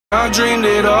I dreamed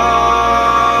it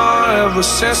all ever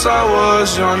since I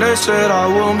was young. They said I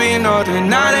won't be nothing.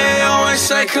 Now they always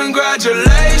say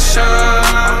congratulations.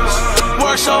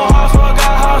 Worked so hard, forgot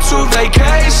how to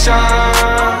vacation.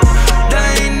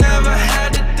 They ain't never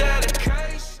had the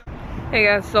dedication. Hey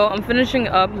guys, so I'm finishing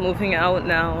up moving out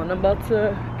now, and I'm about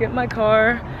to get my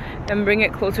car and bring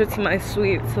it closer to my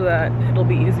suite so that it'll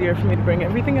be easier for me to bring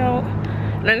everything out.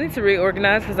 And I need to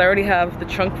reorganize because I already have the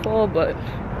trunk full, but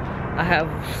I have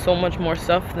so much more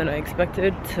stuff than I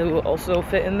expected to also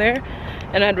fit in there.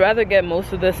 And I'd rather get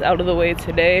most of this out of the way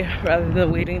today rather than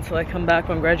waiting till I come back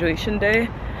on graduation day,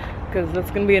 because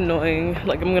that's gonna be annoying.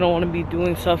 Like, I'm gonna want to be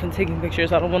doing stuff and taking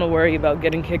pictures. I don't want to worry about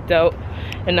getting kicked out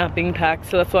and not being packed,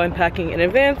 so that's why I'm packing in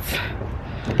advance.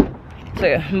 So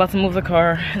yeah, I'm about to move the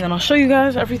car and then I'll show you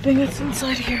guys everything that's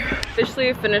inside here.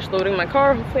 Officially finished loading my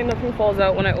car. Hopefully nothing falls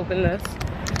out when I open this,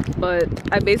 but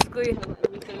I basically have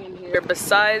everything in here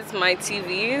besides my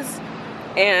TVs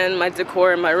and my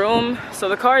decor in my room. So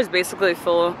the car is basically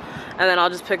full, and then I'll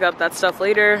just pick up that stuff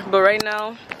later. But right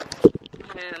now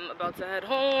I am about to head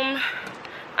home.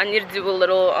 I need to do a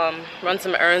little run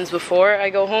some errands before I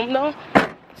go home though,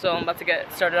 so I'm about to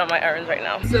get started on my errands right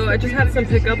now. So I just had some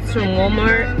pickups from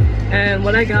Walmart, and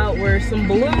what I got were some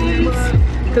balloons,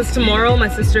 because tomorrow my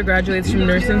sister graduates from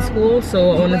nursing school,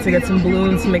 so I wanted to get some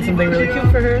balloons to make something really cute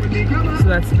for her. So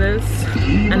that's this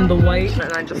and the white.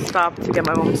 And I just stopped to get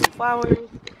my mom some flowers.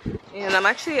 And I'm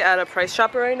actually at a Price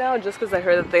Chopper right now just because I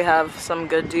heard that they have some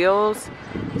good deals.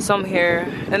 So I'm here,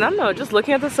 and I don't know, just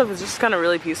looking at this stuff is just kind of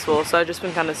really peaceful. So I've just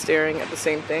been kind of staring at the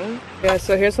same thing. Yeah,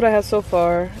 so here's what I have so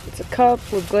far. It's a cup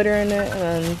with glitter in it,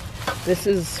 and this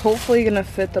is hopefully gonna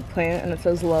fit the plant, and it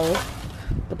says love.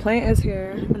 The plant is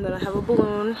here, and then I have a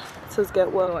balloon. It says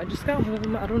get well. I just got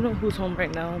home. I don't know who's home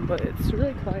right now, but it's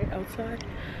really quiet outside,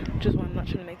 which is why I'm not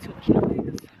trying to make too much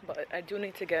noise. But I do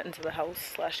need to get into the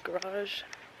house / garage.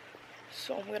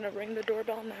 So I'm gonna ring the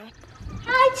doorbell now.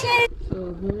 Hi, Chin!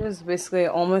 So here's basically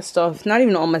all my stuff. Not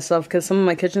even all my stuff, because some of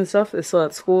my kitchen stuff is still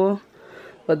at school.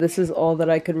 But this is all that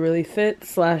I could really fit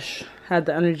 / had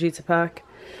the energy to pack,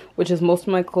 which is most of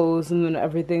my clothes and then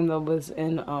everything that was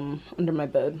in under my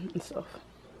bed and stuff.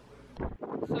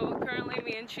 So currently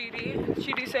me and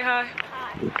Chidi, say hi.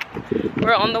 Hi.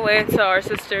 We're on the way to our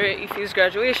sister Ife's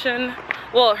graduation.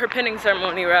 Well, her pinning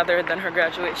ceremony rather than her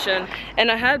graduation.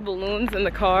 And I had balloons in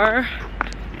the car,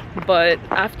 but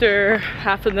after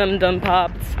half of them done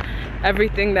popped,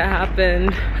 everything that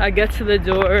happened, I get to the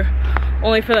door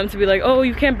only for them to be like, oh,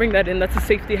 you can't bring that in, that's a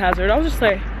safety hazard. I was just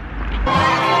like,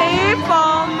 hey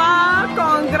Palma,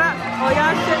 congrats. Oh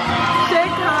yeah, shake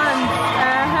hands.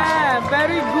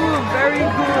 Very good, very good.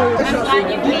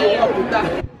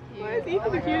 Why is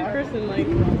Ethan the cutest person? Like,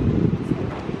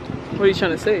 what are you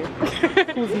trying to say?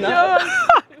 Who's not?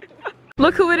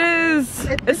 Look who it is!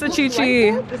 It's a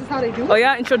Chi-Chi. This is how they do it? Oh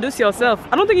yeah, introduce yourself.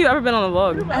 I don't think you've ever been on a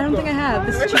vlog. I don't think I have.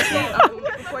 This is Chi-Chi.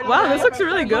 Wow, this looks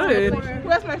really good. Who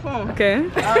has my phone? Okay.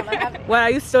 What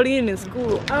are you studying in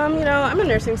school? You know, I'm a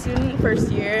nursing student, first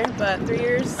year, but 3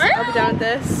 years I'll be done with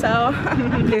this, so.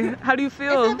 How do you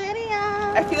feel?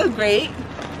 I feel great.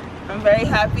 I'm very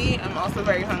happy. I'm also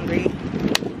very hungry.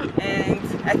 And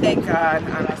I thank God,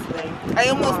 honestly. I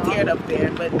almost teared up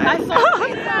there, but I saw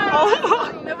it.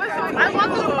 I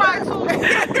wanted to cry too.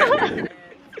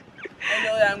 I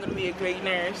know that I'm going to be a great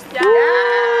nurse. Yeah.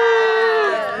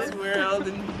 In this world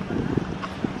and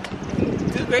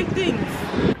do great things.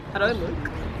 How do I look?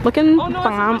 Looking oh, no,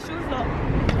 bomb.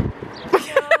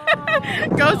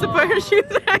 Go to put her shoes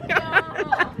back.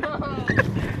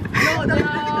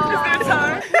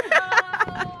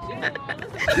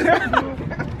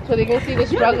 So they can see the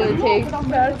struggle it takes.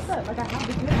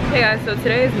 Hey guys, so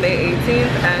today is May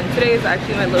 18th, and today is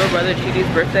actually my little brother Chidi's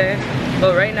birthday.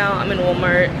 But right now I'm in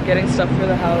Walmart getting stuff for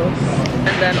the house,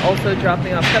 and then also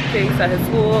dropping off cupcakes at his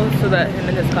school so that him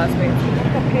and his classmates can get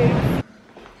cupcakes.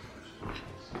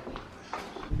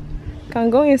 Can't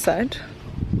go inside.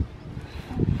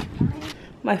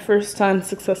 My first time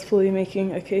successfully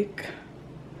making a cake.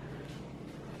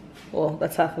 Well,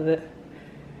 that's half of it.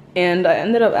 And I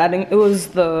ended up adding, it was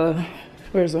the,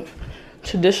 where is it?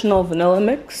 Traditional vanilla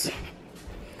mix.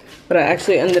 But I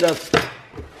actually ended up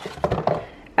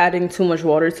adding too much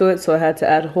water to it, so I had to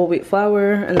add whole wheat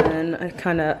flour, and then I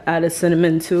kind of added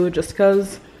cinnamon too, just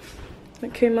because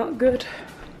it came out good.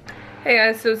 Hey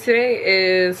guys, so today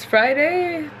is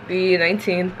Friday, the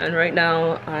 19th, and right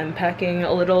now I'm packing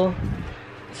a little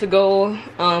to go,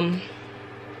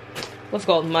 what's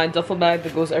called my duffel bag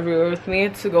that goes everywhere with me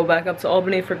to go back up to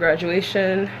Albany for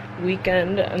graduation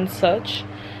weekend and such.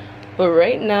 But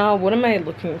right now, what am I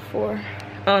looking for?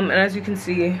 And as you can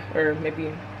see, or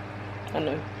maybe I don't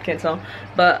know, can't tell.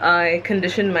 But I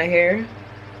conditioned my hair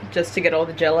just to get all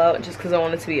the gel out, just because I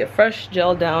want it to be a fresh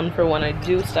gel down for when I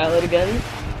do style it again.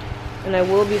 And I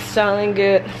will be styling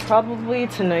it probably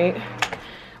tonight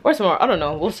or tomorrow. I don't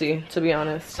know, we'll see, to be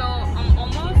honest. So I'm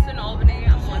almost in Albany.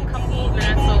 I'm like a couple of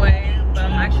minutes away, but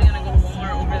I'm actually gonna go to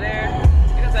Walmart over there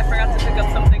because I forgot to pick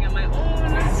up something at my own.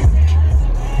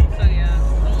 So yeah,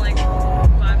 I'm like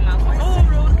 5 miles away. Oh,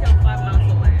 roadkill, 5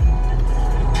 miles away.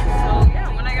 So yeah,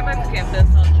 when I get back to campus,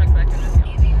 I'll check back in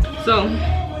with you. So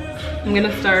I'm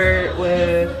gonna start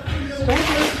with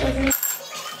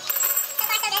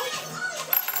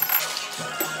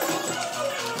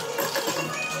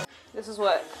this is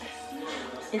what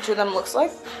each of them looks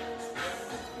like.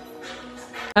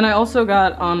 And I also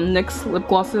got NYX lip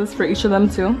glosses for each of them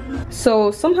too.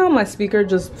 So somehow my speaker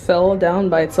just fell down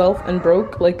by itself and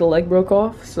broke, like the leg broke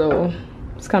off. So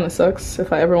this kind of sucks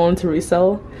if I ever wanted to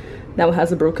resell. Now it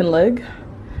has a broken leg,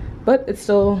 but it's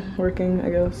still working, I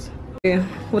guess. Okay,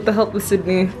 with the help of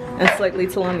Sydney and slightly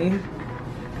Talani.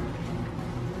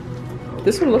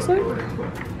 This one looks like?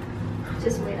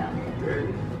 Just wait up.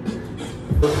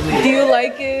 Do you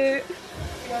like it?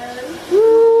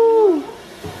 Woo!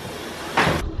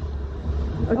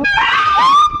 Okay.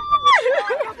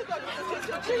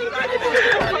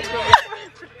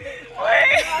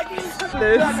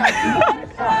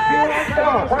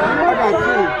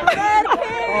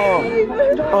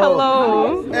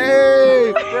 Hello.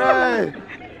 Hey, Fred.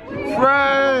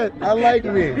 Fred, I like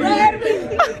me.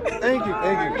 Thank you,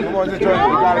 thank you. Come on, just try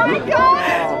to get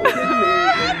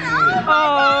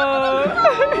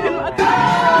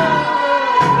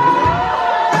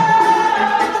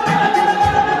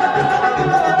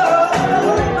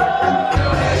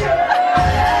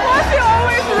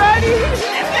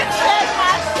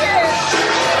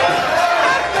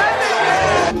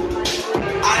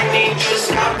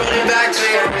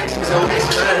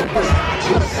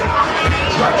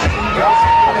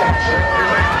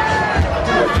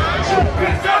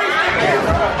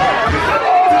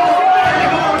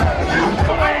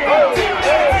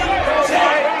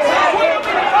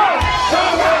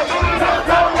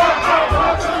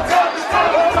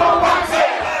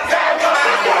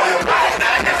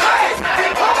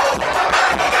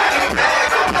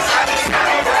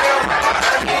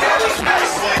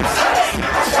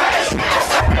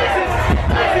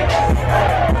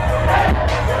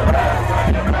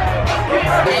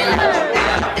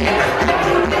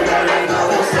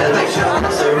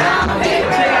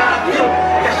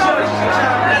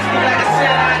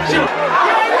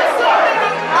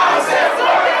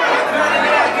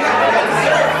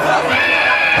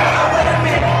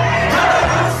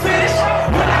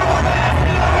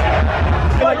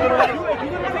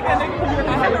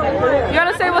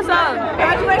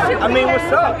I mean,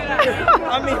 what's up?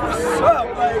 I mean, what's up?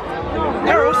 Like,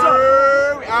 Eric, what's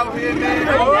up? We out here,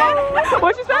 man.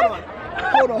 What you say?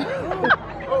 Hold on.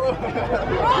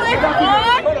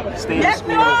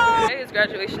 Today is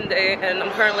graduation day, and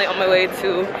I'm currently on my way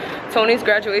to Tony's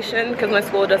graduation because my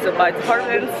school does it by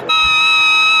departments.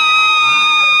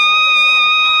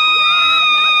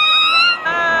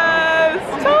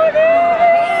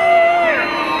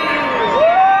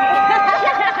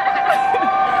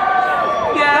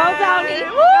 Yes, Tony!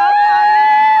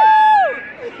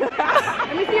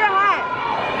 Let me see your hat.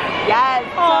 Yes.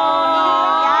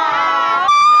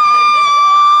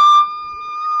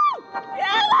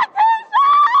 Yeah, Latisha!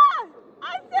 I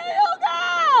see you,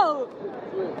 girl!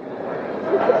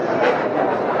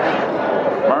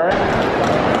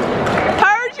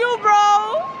 Heard you, bro!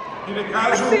 I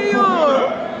see you!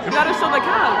 You gotta show the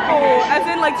cap. Oh, as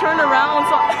in like turn around.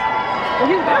 So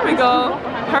there we go.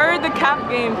 Heard the cap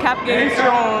game. Cap game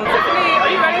strong. Tiffany, are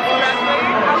you ready to graduate?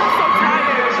 I'm so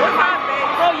tired. What time, babe?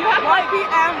 Bro, you have like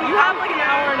PM. You have like an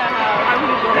hour and a half.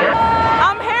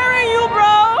 I'm hearing you,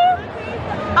 bro.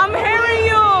 I'm hearing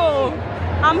you.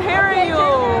 I'm hearing you.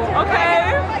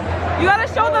 Okay. You gotta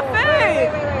show the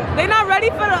fit. They not ready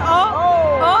for the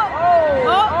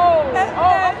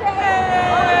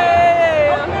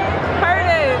Heard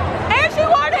it. And she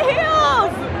wore the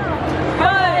heels.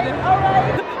 Good.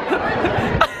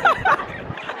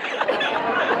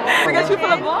 I got you for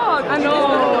the vlog. I know.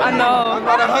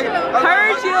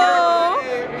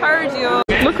 Heard you.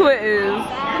 Look who it is.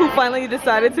 Who finally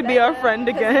decided to be our friend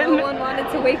again. No one wanted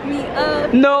to wake me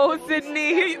up. No,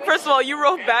 Sydney. First of all, you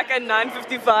rode back at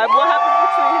 9:55. What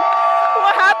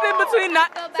happened between that?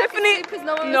 Tiffany?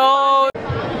 No.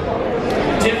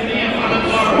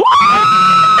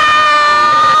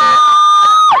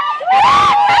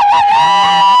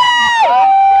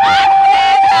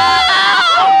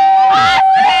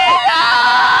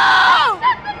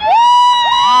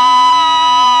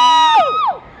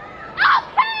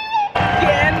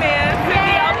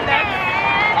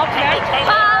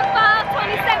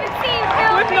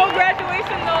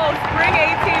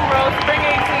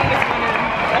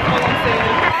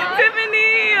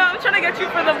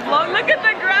 Oh, look at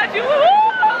the graduate.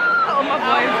 Oh, my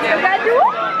voice.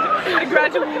 The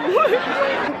graduate.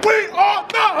 We are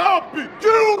the happy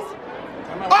Jews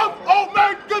of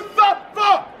Omega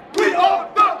Sapphire. We are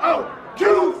the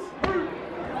Jews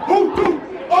who do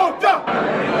all that.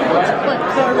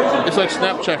 It's like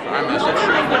Snapchat for iMessage.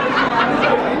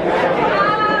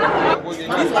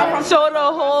 Show the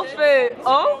whole fit.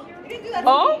 Oh?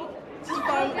 Oh?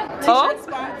 Oh?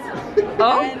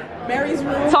 Oh? Mary's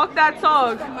room. Talk that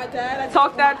talk. My dad.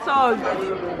 Talk that talk.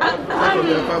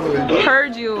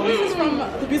 Heard you. This is from the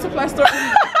Beauty Supply store.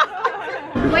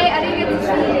 Wait, I didn't get to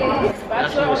see it.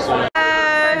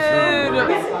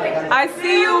 I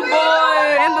see you,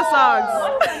 boy, in the socks.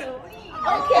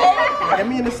 Get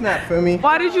me in the snap for me.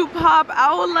 Why did you pop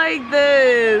out like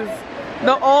this?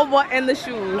 The all what and the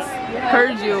shoes.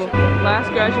 Heard you. Last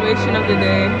graduation of the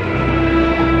day.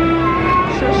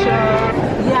 Trisha.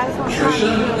 Yeah, it's on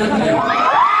time.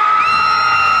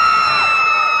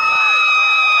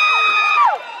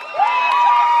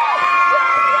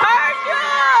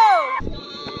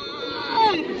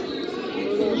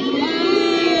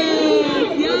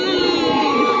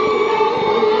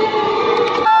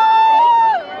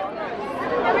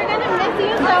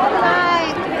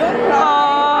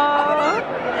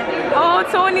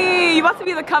 Tony, you about to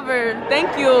be the cover.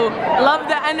 Thank you. Love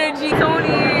the energy.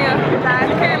 Tony, I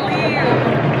can't leave.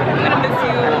 I'm gonna miss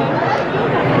you.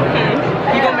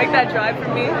 You gonna make that drive for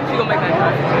me? You gonna make that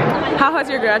drive for me? How has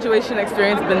your graduation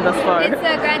experience been thus far? It's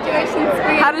a graduation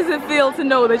experience. How does it feel to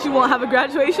know that you won't have a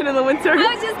graduation in the winter?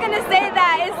 I was just gonna say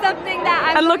that. It's something that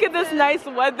I'm... And look at this nice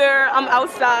weather. I'm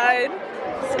outside.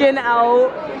 Skin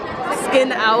out.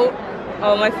 Skin out.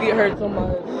 Oh, my feet hurt so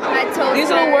much. These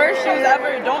are the worst shoes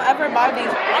ever. Don't ever buy these.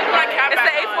 It's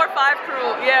the 845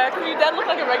 crew. Yeah, because you dead look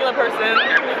like a regular person.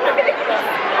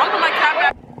 Uncle, my cap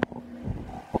back.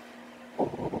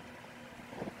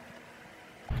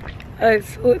 Alright,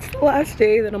 so it's the last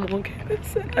day that I'm on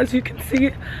campus. And as you can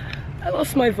see, I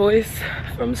lost my voice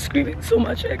from screaming so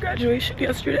much at graduation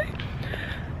yesterday.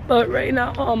 But right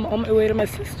now, I'm on my way to my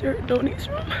sister, Doni's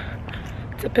room,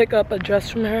 to pick up a dress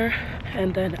from her.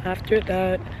 And then after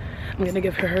that, I'm gonna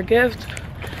give her her gift.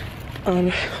 I'll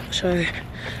show you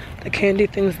the candy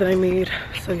things that I made.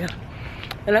 So yeah.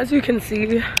 And as you can see,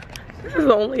 this is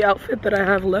the only outfit that I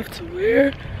have left to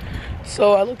wear.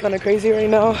 So I look kind of crazy right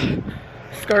now.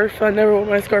 Scarf, I never wore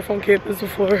my scarf on campus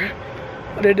before.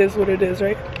 But it is what it is,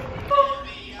 right?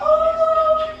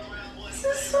 Oh, this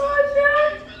is so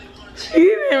nice. She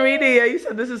didn't read it yet. You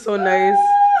said this is so nice.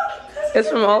 It's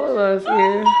from all of us,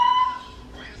 yeah.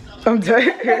 I'm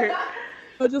tired.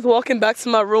 I'm just walking back to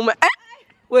my room.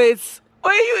 Wait,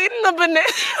 are you eating the banana?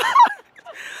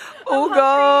 Oh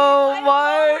God,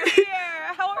 what?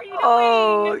 How are you doing?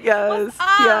 Oh, yes,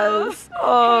 yes.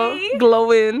 Oh, hey.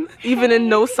 Glowing, even in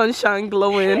no sunshine,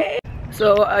 glowing.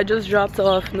 So I just dropped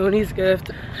off Noni's gift,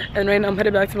 and right now I'm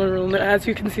headed back to my room. And as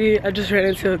you can see, I just ran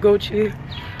into Gochi,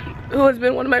 who has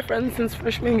been one of my friends since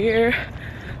freshman year.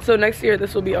 So next year,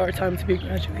 this will be our time to be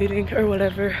graduating or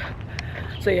whatever.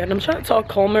 So yeah, and I'm trying to talk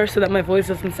calmer so that my voice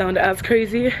doesn't sound as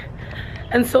crazy.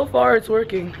 And so far it's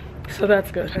working, so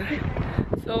that's good.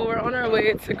 So we're on our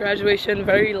way to graduation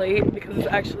very late because it's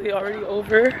actually already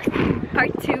over.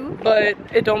 Part 2. But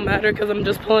it don't matter because I'm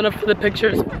just pulling up for the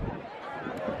pictures.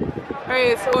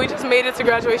 Alright, so we just made it to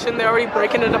graduation. They're already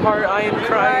breaking it apart. I am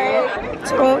crying.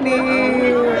 Tony!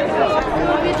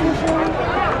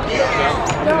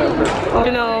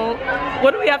 You know,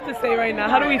 what do we have to say right now?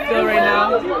 How do we feel right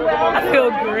now? I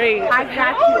feel great. I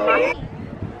got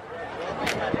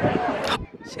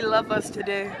you. She loved us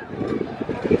today.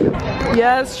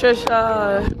 Yes,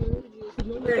 Trisha.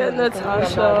 Look at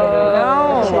Natasha.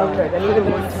 No.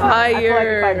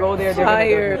 Fire.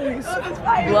 Fire.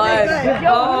 Blood.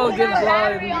 Oh, give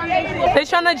blood. They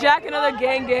trying to jack another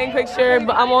gang picture,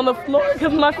 but I'm on the floor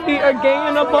because my feet are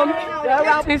ganging up on me.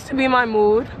 This needs to be my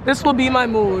mood. This will be my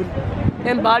mood.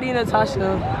 Embody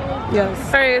Natasha. Yes.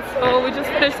 Alright, so we just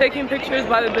finished taking pictures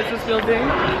by the business building.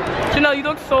 Janelle, you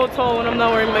look so tall when I'm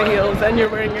not wearing my heels and you're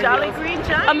wearing your Jolly heels. Green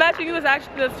Giant? Imagine you was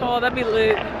actually this tall, that'd be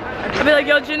lit. I'd be like,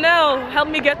 yo, Janelle, help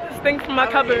me get this thing from my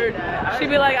cupboard. She'd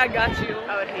be like, I got you.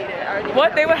 I would hate it.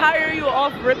 What? They would hire you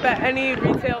off rip at any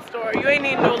retail store. You ain't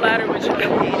need no ladder with you.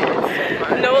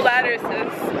 No ladder,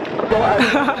 sis.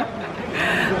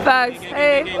 Facts.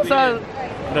 Hey, what's up?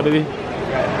 What up, baby?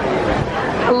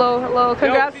 Hello, hello.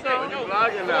 Congrats. Yo, you're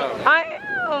vlogging now. I am.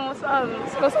 What's up?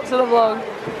 What's up to the vlog?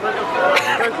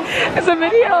 It's a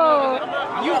video.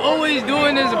 You always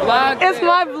doing this vlog. It's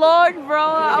my vlog,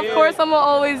 bro. Of course I'm gonna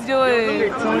always do it.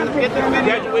 Get the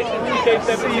graduation cake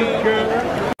for you, girl.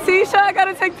 Tisha, I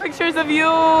gotta take pictures of you.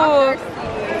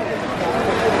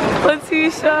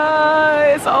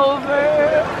 Letitia, it's over.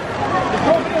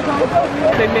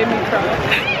 They made me cry.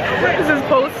 This is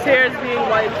post tears being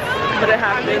wiped, but it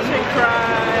happened. It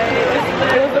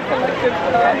was a collective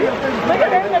cry. Look at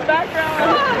her in the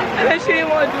background. And then she didn't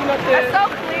want to do nothing. It's so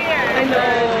clear.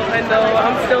 I know.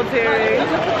 I'm still tearing.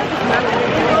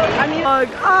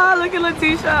 Look at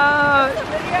Letitia.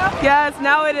 Yes,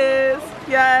 now it is.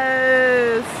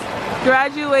 Yes.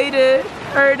 Graduated.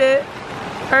 Heard it.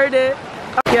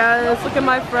 Yes, look at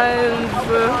my friends.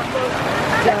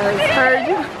 Yes, heard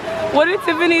you. What did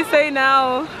Tiffany say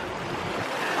now?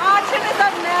 Chin is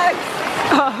up next.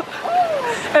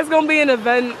 It's gonna be an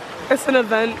event. It's an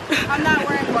event. I'm not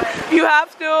wearing white. You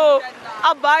have to.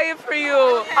 I'll buy it for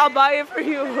you. I'll buy it for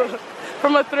you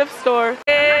from a thrift store.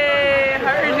 Hey,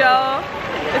 heard y'all.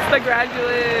 It's the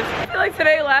graduates. I feel like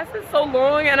today lasted so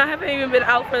long and I haven't even been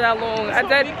out for that long. I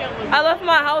left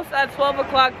my house at 12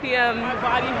 o'clock p.m. My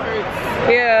body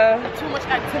hurts. Yeah. Too much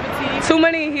activity. Too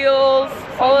many heels,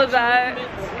 all of that.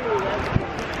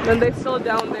 Then they still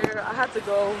down there. I had to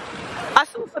go. I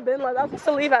supposed to have been like, I was supposed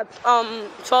to leave at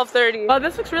 12:30. Oh,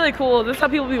 this looks really cool. This is how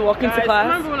people be walking to class. I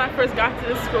remember when I first got to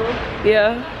this school.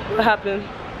 Yeah, what happened?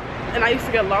 And I used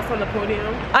to get lost on the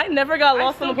podium. I never got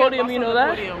lost on the podium, you know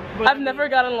that? I've never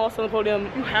gotten lost on the podium.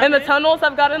 In the tunnels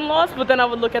I've gotten lost, but then I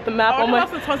would look at the map on my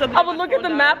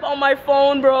map on my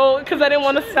phone, bro, because I didn't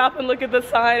want to stop and look at the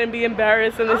sign and be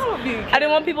embarrassed. And I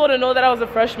didn't want people to know that I was a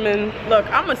freshman. Look,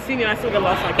 I'm a senior and I still get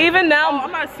lost like that. Even now,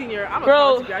 I'm not a senior, I'm a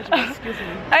college graduate, excuse me.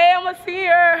 Hey, I'm a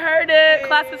senior, heard it.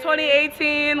 Class of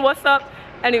 2018, what's up?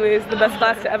 Anyways, the best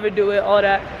class to ever do it, all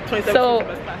that. So,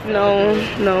 no.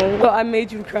 Well, I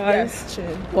made you cry. Yes,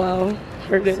 chin. Wow,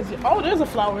 heard it. Oh, there's the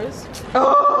flowers.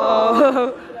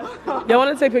 Oh. Y'all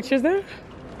want to take pictures there?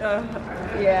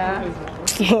 Yeah.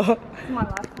 This is my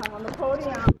last time on the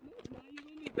podium.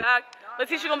 Back.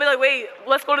 Letitia gonna be like, wait,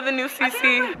 let's go to the new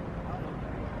CC.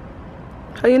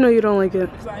 How you know you don't like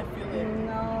it? Because I feel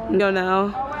it. No.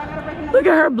 Now. Look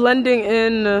at her blending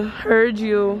in. Heard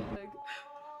you.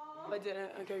 I didn't.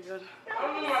 Okay, good.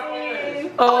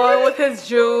 Oh, with his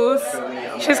juice.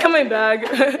 She's coming back.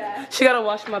 She gotta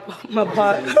wash my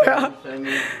pot.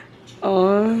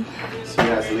 Oh. See you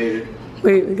guys later.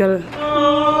 Wait, we gotta.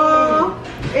 Oh,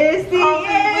 it's the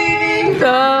end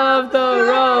of the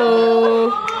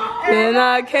road, and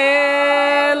I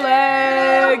can't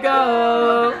let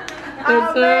go.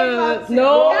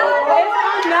 No.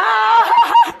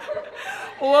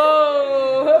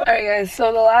 Whoa. Alright guys,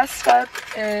 so the last step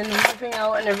in moving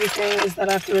out and everything is that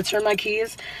I have to return my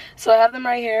keys. So I have them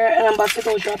right here and I'm about to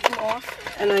go drop them off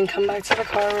and then come back to the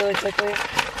car really quickly.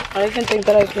 I don't even think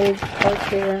that I can park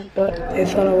here, but they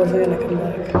thought I wasn't gonna come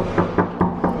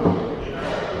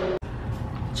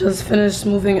back. Just finished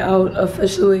moving out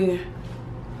officially.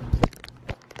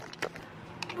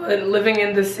 But living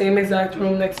in the same exact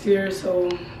room next year,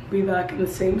 so be back in the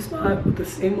same spot with the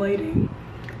same lighting.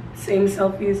 Same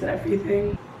selfies and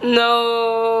everything.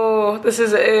 No, this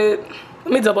is it.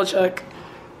 Let me double check.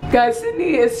 Guys,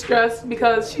 Sydney is stressed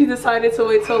because she decided to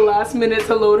wait till last minute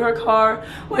to load her car.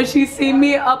 When she seen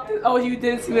me up, oh, you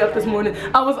didn't see me up this morning.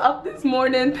 I was up this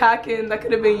morning packing. That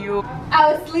could have been you.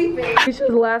 I was sleeping. It's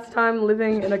the last time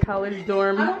living in a college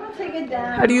dorm. I don't want to take it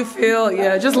down. How do you feel?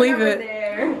 Yeah, just leave it.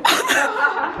 There.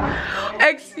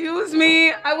 Excuse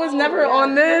me, I was never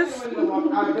on this.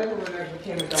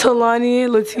 Talani,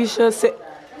 Letitia,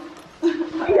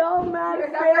 yo, mad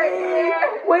face.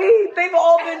 Wait, they've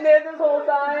all been there this whole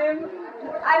time.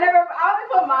 I always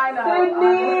put mine up.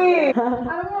 Sydney! I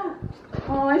don't want.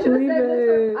 Oh, I should have said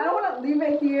this. I don't want to leave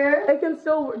it here. It can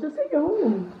still work. Just take it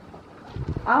home.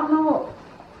 I don't know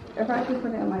if I should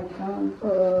put it in my trunk.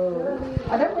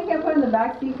 I definitely can't put it in the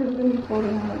back seat because it's going to be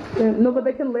floating out. Yeah, no, but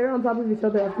they can layer on top of each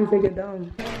other after you take it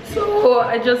down. So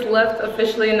I just left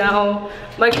officially now.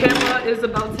 My camera is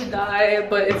about to die,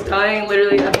 but it's dying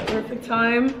literally at the perfect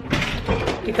time.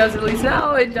 Because at least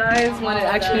now it dies when it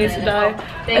actually needs to die.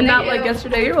 And not like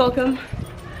yesterday. You're welcome.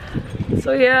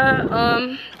 So yeah,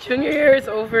 junior year is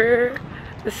over.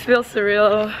 This feels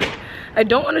surreal. I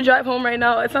don't want to drive home right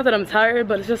now. It's not that I'm tired,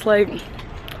 but it's just like,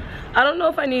 I don't know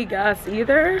if I need gas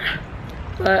either.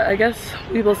 But I guess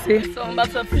we will see. So I'm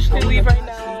about to officially leave right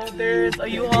now. There's a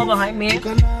U-Haul behind me.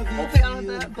 Hopefully I don't have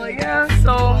that. But yeah,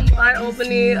 so bye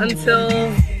Albany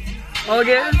until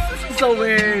August. This is so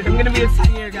weird. I'm gonna be a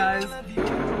senior, guys.